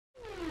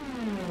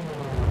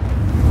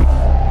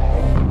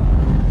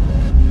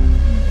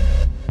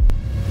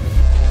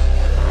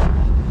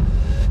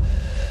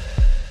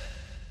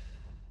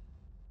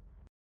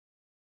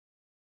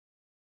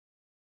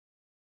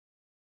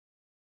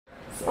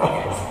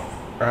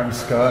I'm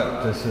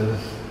Scott. This is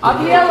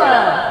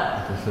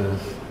Abiella. This is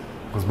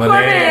What's my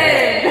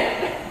name?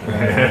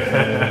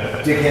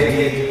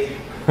 Dickhead.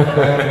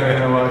 We're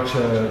gonna watch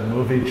a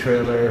movie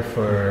trailer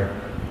for,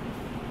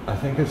 I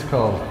think it's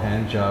called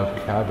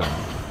HANDJOB CABIN.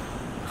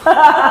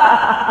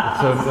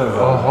 It's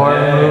a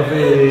horror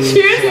movie.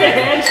 Cheers to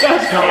HANDJOB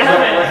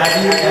CABIN.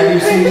 Have you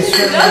seen this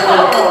trailer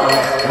before?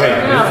 Wait,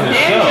 No, this is a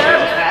show.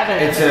 HANDJOB CABIN.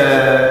 It's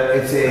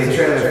a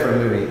trailer for a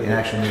movie, an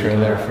actual movie.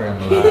 Trailer for a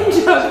movie.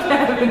 HANDJOB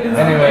CABIN.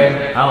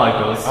 Anyway, I like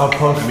those. I'll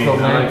post the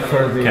link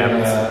for the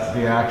cabins.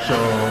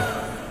 actual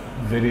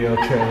video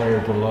trailer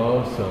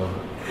below. So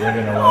we're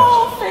gonna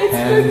Oh, watch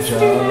Facebook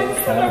students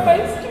HANDJOB that are my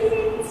CABIN.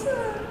 students.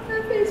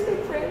 They're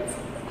Facebook friends.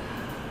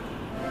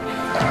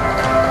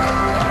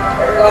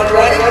 Everyone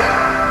ready?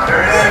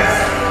 There it is.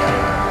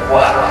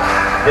 Wow,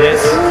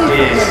 this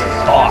is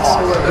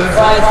awesome.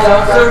 Fine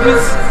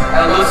self-service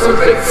and low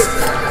service.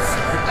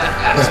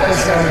 It's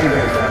gonna be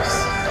very fast.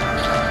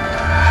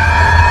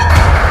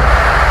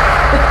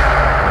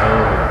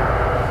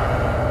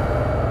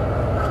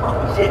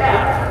 Oh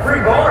yeah, free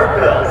boner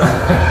pills.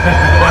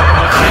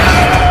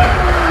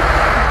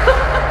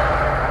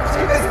 Let's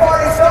get this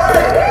party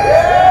started.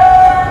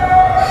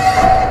 Yeah!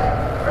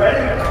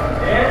 Ready? And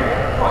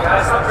come on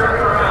guys, stop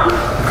jerking around.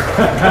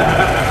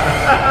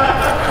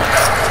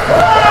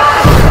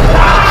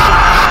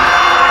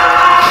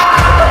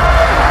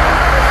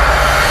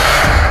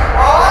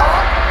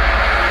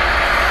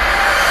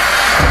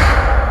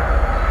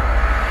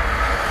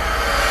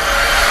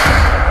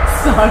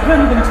 Knock on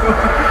the door.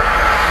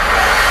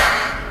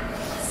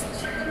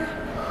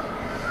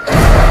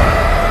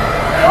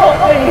 Oh,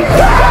 please.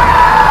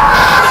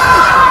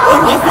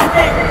 What was that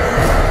thing?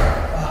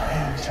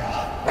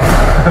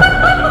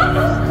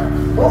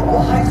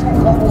 Local high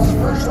school couple's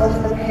first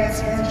over-the-pants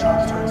hand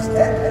job turns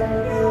deadly.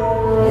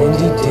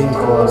 Mindy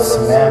Dinkle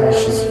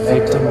smashes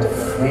victim of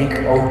freak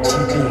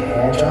OTP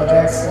handjob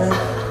accident.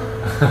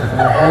 And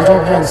the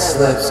handjob hand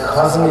slips,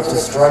 causing it to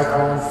strike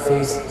her own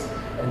face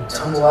and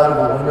tumble out of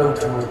a window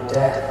to her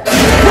death.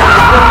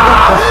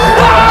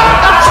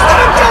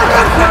 Something tells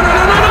me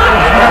she's not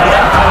gonna use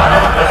that.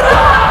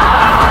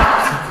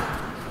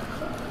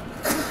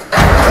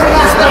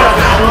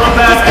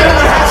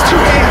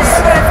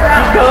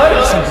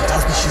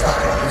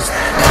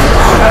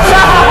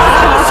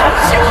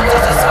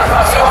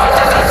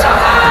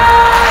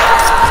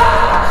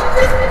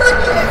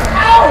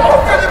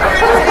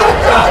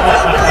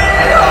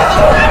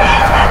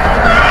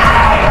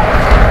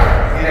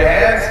 Need a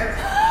hand?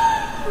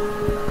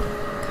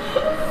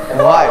 In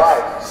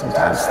life,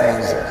 sometimes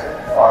things are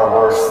far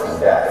worse than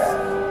death.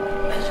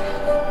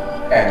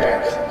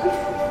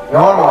 And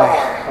normally,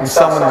 when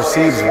someone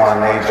receives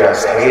one, they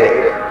just hate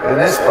it. But in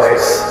this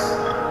place,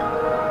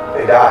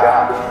 they die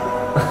on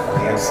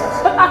the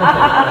inside.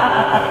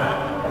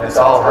 And it's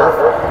all her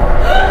fault.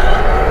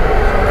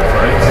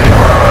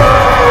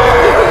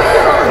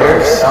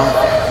 There's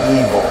something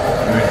evil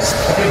in this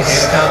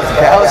place.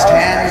 Calloused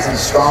hands and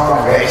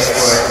strong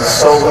wrists, and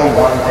solely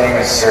one thing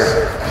is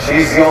certain.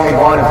 She's the only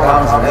one who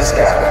comes in this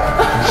cabin.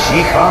 And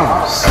she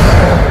comes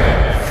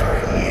for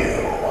you.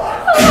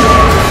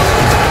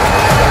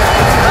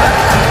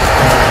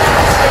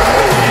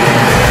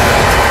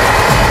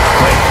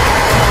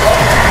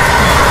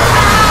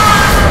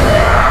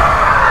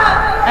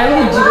 I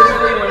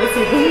legitimately want to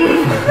see this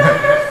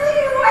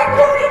movie.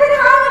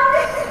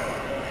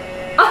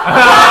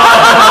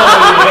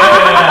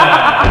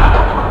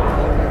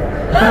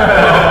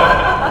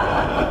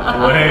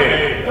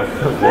 Wait.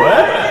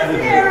 What?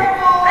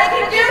 I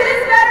can do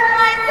this better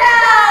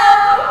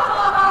myself.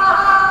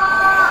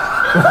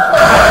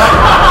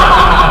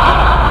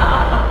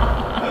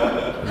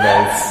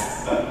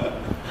 Nice.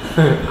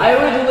 I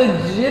would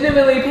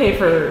legitimately pay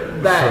for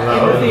that in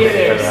the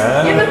theaters.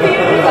 that? In the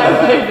theaters, I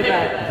would pay for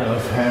that.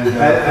 Those HANDJOB.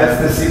 That's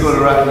the sequel to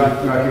Rocky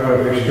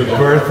Horror Picture The Show.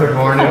 birth of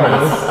morning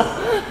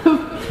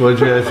house. What'd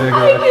you guys think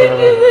I about can do that?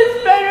 this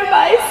better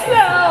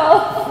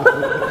myself.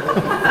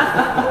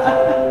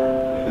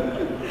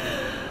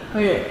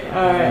 Okay,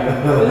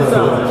 alright.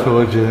 So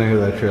what'd you think of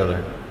that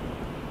trailer?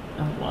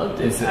 I loved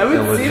it. Is it I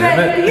would see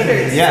that in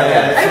theaters.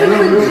 Yeah, I would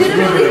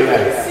legitimately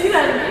see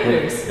that in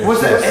theaters.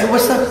 What's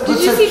that? Did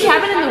you see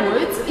Cabin in the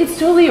Woods? It's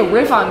totally a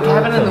riff on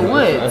Cabin in the I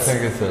Woods.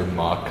 think it's a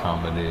mock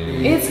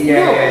comedy. It's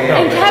Yeah, no, yeah, yeah.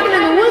 and Cabin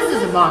in the Woods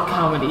is a mock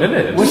comedy. It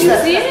is. Did What's you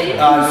that? see it?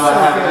 No, I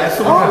haven't. That's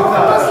the one with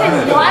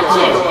Okay, watch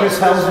it. Chris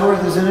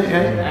Hemsworth is in it, I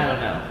right? don't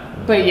know,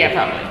 but yeah,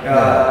 probably.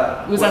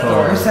 Was that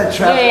Thor. What's that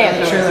Yeah,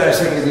 yeah, trailer I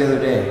sent you the other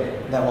day?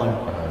 That one.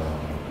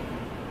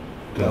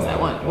 What was that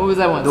one? What was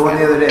that one? The one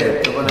the other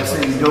day. The one I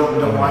said you don't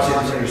watch it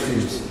until your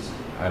students.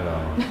 I don't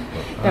know.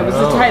 That was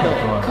the title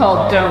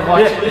called "Don't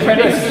Watch It."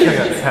 Check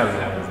out Cabin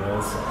in the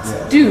Woods.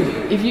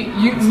 Dude, if you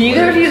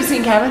neither of you have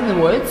seen Cabin in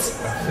the Woods,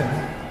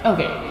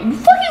 okay,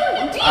 fucking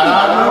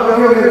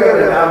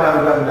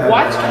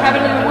watch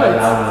Cabin in the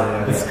Woods.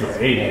 It's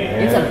great.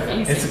 It's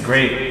amazing. It's a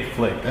great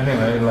flick.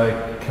 Anyway,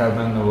 like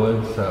Cabin in the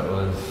Woods, that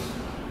was.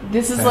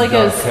 This is And like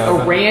Dog a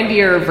Cabin.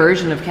 randier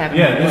version of Cabin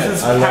in Yeah, the Woods. this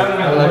is I like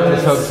Cabin in the the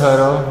Woods.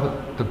 subtitle.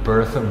 The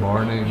birth of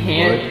morning.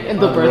 The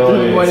birth of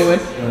the morning wood.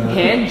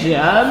 Hand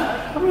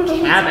job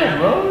cabin.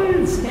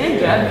 Hand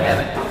job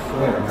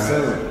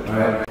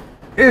cabin.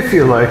 If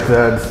you like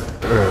that,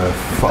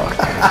 fuck.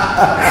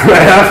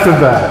 Right off the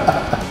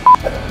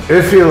bat.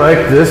 If you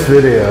like this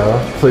video,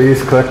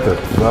 please click the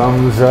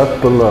thumbs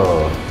up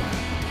below.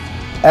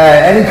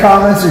 Any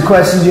comments or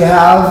questions you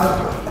have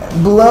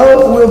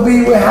below, we're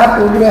going to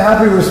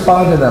happily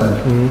respond to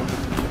them.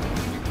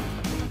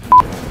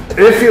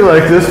 If you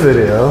like this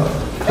video,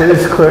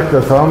 please click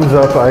the thumbs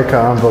up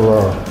icon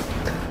below.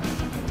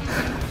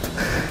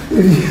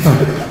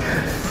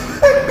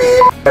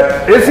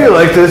 If you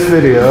like this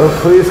video,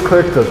 please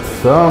click the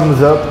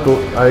thumbs up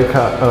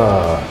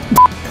icon.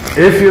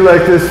 If you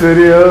like this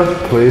video,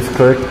 please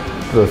click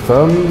the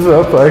thumbs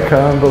up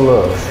icon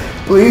below.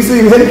 Please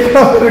leave any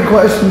comment or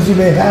questions you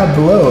may have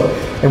below,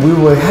 and we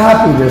will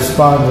happily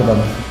respond to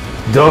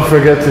them. Don't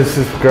forget to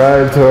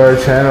subscribe to our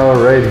channel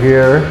right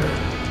here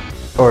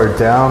or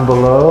down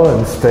below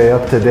and stay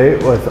up to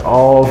date with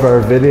all of our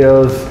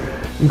videos,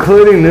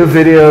 including new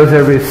videos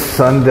every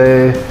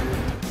Sunday,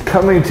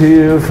 coming to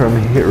you from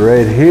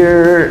right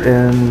here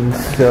in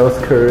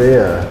South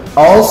Korea.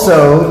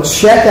 Also,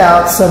 check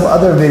out some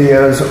other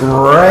videos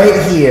right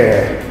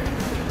here.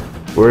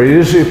 We're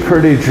usually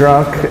pretty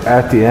drunk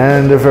at the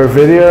end of our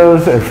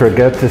videos and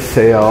forget to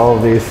say all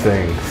these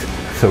things.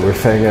 So we're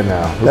saying it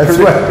now.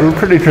 We're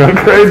pretty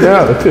drunk right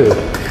now, too.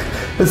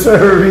 That's why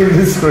we're reading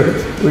the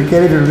script. We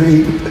can't even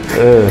read.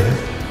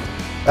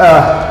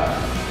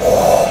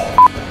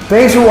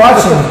 Thanks for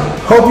watching.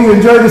 Hope you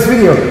enjoyed this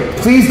video.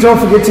 Please don't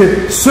forget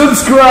to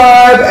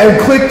subscribe and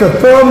click the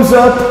thumbs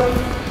up